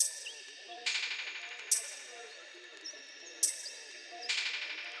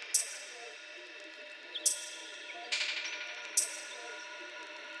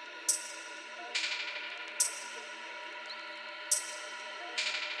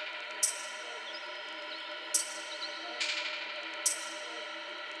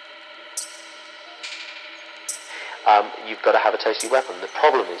you've got to have a tasty weapon. The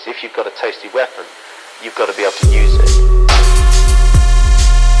problem is, if you've got a tasty weapon, you've got to be able to use it.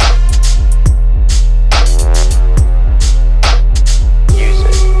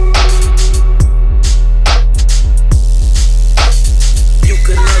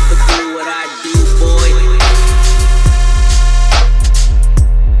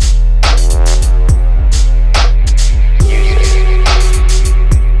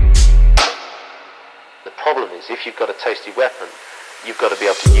 The problem is, if you've got a tasty weapon, you've got to be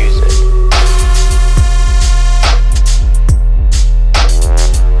able to use it.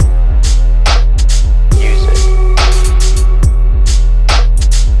 Use it.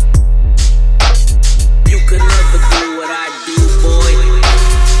 You could never do what I do, boy.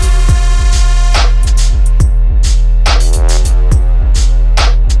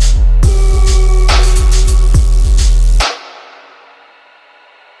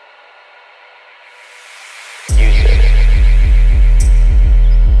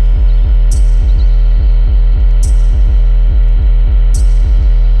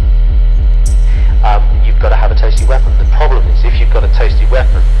 You've got to have a tasty weapon. The problem is, if you've got a tasty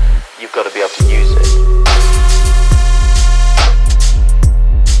weapon, you've got to be able to use it.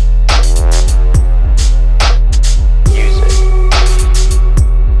 Use it.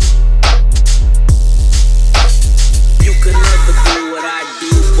 You could never do what I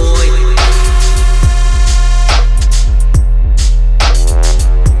do, boy.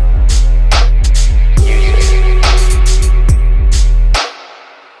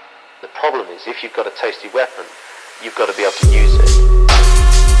 The problem is, if you've got a tasty weapon, you've got to be able to use it.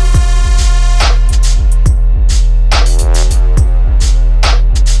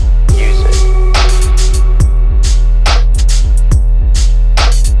 Use it.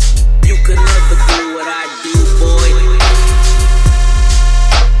 You could never do what I do, boy.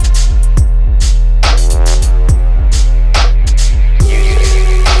 Use it.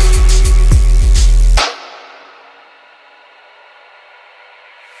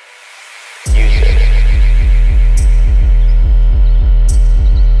 Use it.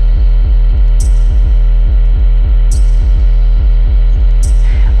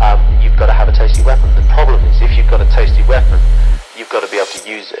 You've got to have a tasty weapon. The problem is, if you've got a tasty weapon, you've got to be able to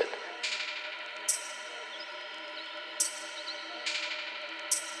use it.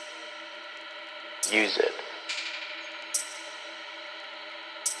 Use it.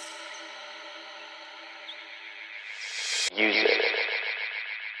 Use it.